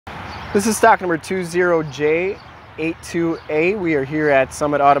This is stock number 20J82A. We are here at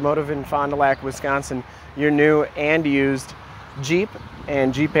Summit Automotive in Fond du Lac, Wisconsin, your new and used Jeep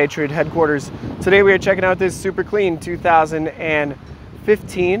and Jeep Patriot headquarters. Today we are checking out this super clean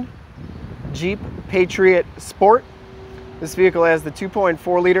 2015 Jeep Patriot Sport. This vehicle has the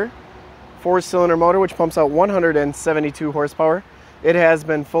 2.4 liter 4-cylinder motor which pumps out 172 horsepower. It has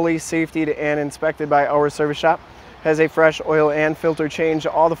been fully safetied and inspected by our service shop. Has a fresh oil and filter change.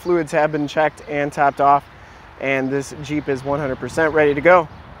 All the fluids have been checked and topped off, and this Jeep is 100% ready to go.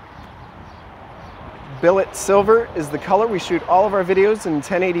 Billet silver is the color. We shoot all of our videos in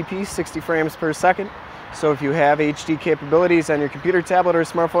 1080p 60 frames per second. So if you have HD capabilities on your computer, tablet, or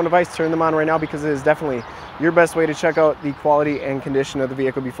smartphone device, turn them on right now, because it is definitely your best way to check out the quality and condition of the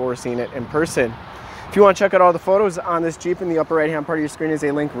vehicle before seeing it in person. If you want to check out all the photos on this Jeep, in the upper right hand part of your screen is a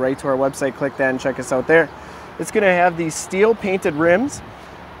link right to our website. Click that and check us out there. It's going to have these steel painted rims,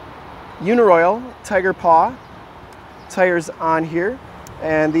 Uniroyal Tiger Paw tires on here,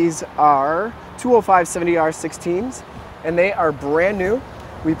 and these are 205/70R16s, and they are brand new.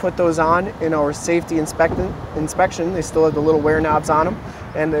 We put those on in our safety inspection. They still have the little wear knobs on them,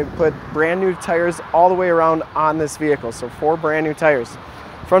 and they put brand new tires all the way around on this vehicle, so 4 brand new tires.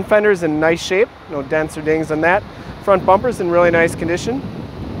 Front fender's in nice shape, no dents or dings on that. Front bumper's in really nice condition.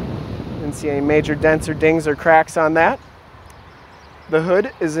 Didn't see any major dents or dings or cracks on that. The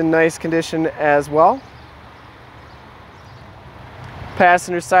hood is in nice condition as well.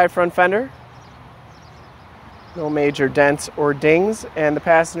 Passenger side front fender, no major dents or dings, and the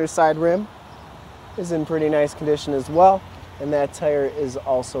passenger side rim is in pretty nice condition as well, and that tire is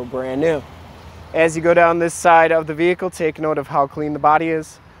also brand new. As you go down this side of the vehicle, take note of how clean the body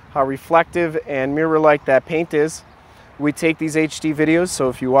is, how reflective and mirror-like that paint is. We take these HD videos, so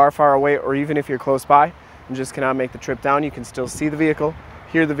if you are far away or even if you're close by and just cannot make the trip down, you can still see the vehicle,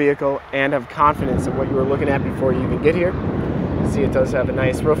 hear the vehicle, and have confidence in what you were looking at before you even get here. See, it does have a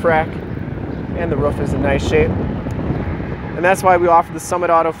nice roof rack, and the roof is in nice shape. And that's why we offer the Summit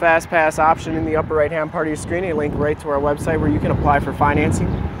Auto Fast Pass option in the upper right hand part of your screen, a link right to our website where you can apply for financing,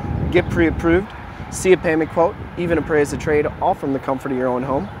 get pre-approved, see a payment quote, even appraise a trade, all from the comfort of your own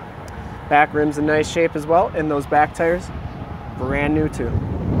home. Back rim's in nice shape as well, and those back tires, brand new too.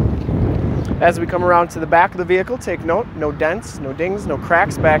 As we come around to the back of the vehicle, take note, no dents, no dings, no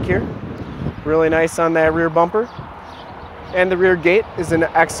cracks back here. Really nice on that rear bumper. And the rear gate is in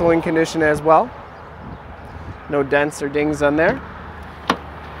excellent condition as well. No dents or dings on there.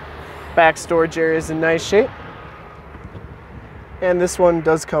 Back storage area is in nice shape. And this one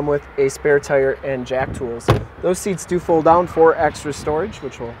does come with a spare tire and jack tools. Those seats do fold down for extra storage,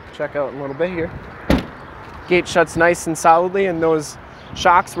 which we'll check out in a little bit here. Gate shuts nice and solidly, and those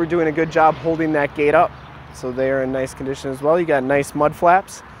shocks were doing a good job holding that gate up. So they are in nice condition as well. You got nice mud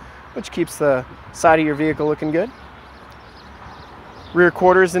flaps, which keeps the side of your vehicle looking good. Rear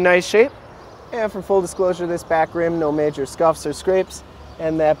quarters in nice shape. And for full disclosure, this back rim, no major scuffs or scrapes,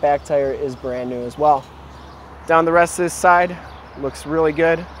 and that back tire is brand new as well. Down the rest of this side, looks really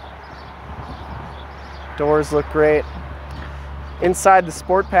good. Doors look great. Inside, the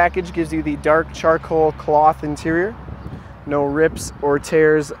sport package gives you the dark charcoal cloth interior. No rips or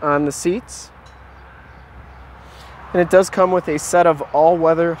tears on the seats. And it does come with a set of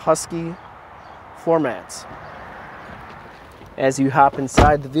all-weather Husky floor mats. As you hop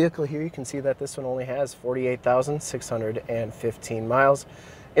inside the vehicle here, you can see that this one only has 48,615 miles.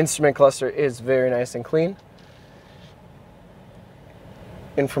 Instrument cluster is very nice and clean.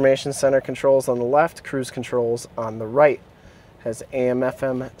 Information center controls on the left, cruise controls on the right. Has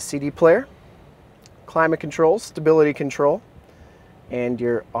AM/FM CD player, climate control, stability control, and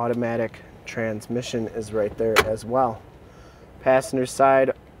your automatic transmission is right there as well. Passenger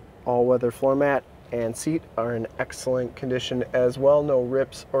side all-weather floor mat and seat are in excellent condition as well. No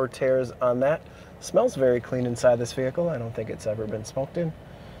rips or tears on that. Smells very clean inside this vehicle. I don't think it's ever been smoked in.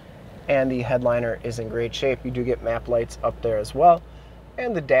 And the headliner is in great shape. You do get map lights up there as well.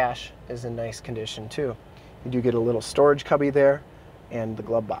 And the dash is in nice condition too. You do get a little storage cubby there and the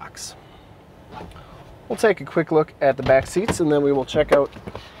glove box. We'll take a quick look at the back seats, and then we will check out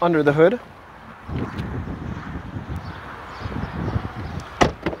under the hood.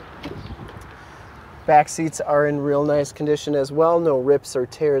 Back seats are in real nice condition as well. No rips or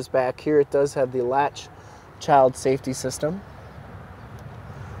tears back here. It does have the Latch child safety system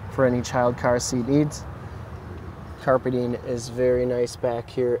for any child car seat needs. Carpeting is very nice back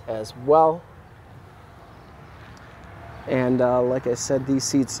here as well. And like I said, these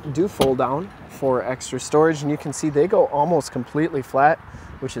seats do fold down for extra storage, and you can see they go almost completely flat,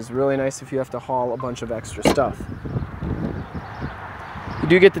 which is really nice if you have to haul a bunch of extra stuff.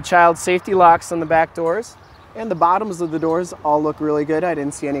 do get the child safety locks on the back doors, and the bottoms of the doors all look really good. I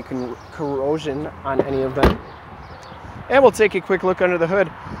didn't see any corrosion on any of them. And we'll take a quick look under the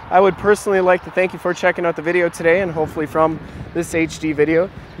hood. I would personally like to thank you for checking out the video today, and hopefully from this HD video,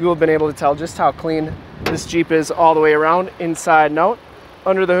 you will have been able to tell just how clean this Jeep is all the way around, inside and out.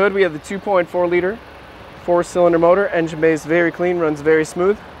 Under the hood, we have the 2.4 liter 4-cylinder motor. Engine bay is very clean, runs very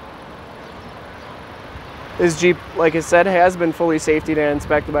smooth. This Jeep, like I said, has been fully safetied and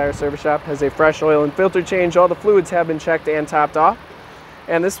inspected by our service shop, has a fresh oil and filter change. All the fluids have been checked and topped off.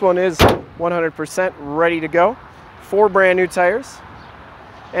 And this one is 100% ready to go. 4 brand new tires.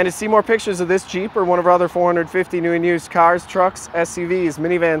 And to see more pictures of this Jeep or one of our other 450 new and used cars, trucks, SUVs,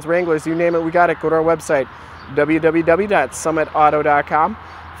 minivans, Wranglers, you name it, we got it. Go to our website, www.summitauto.com.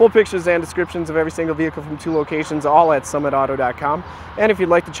 Full pictures and descriptions of every single vehicle from 2 locations, all at summitauto.com. And if you'd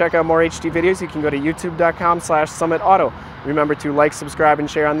like to check out more HD videos, you can go to youtube.com/summitauto. Remember to like, subscribe, and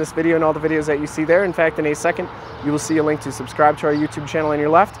share on this video and all the videos that you see there. In fact, in a second, you will see a link to subscribe to our YouTube channel on your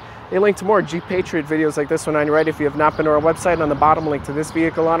left, a link to more Jeep Patriot videos like this one on your right. If you have not been to our website, on the bottom, link to this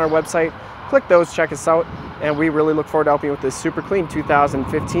vehicle on our website. Click those, check us out, and we really look forward to helping you with this super clean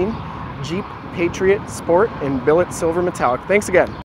 2015 Jeep Patriot Sport in Billet Silver Metallic. Thanks again.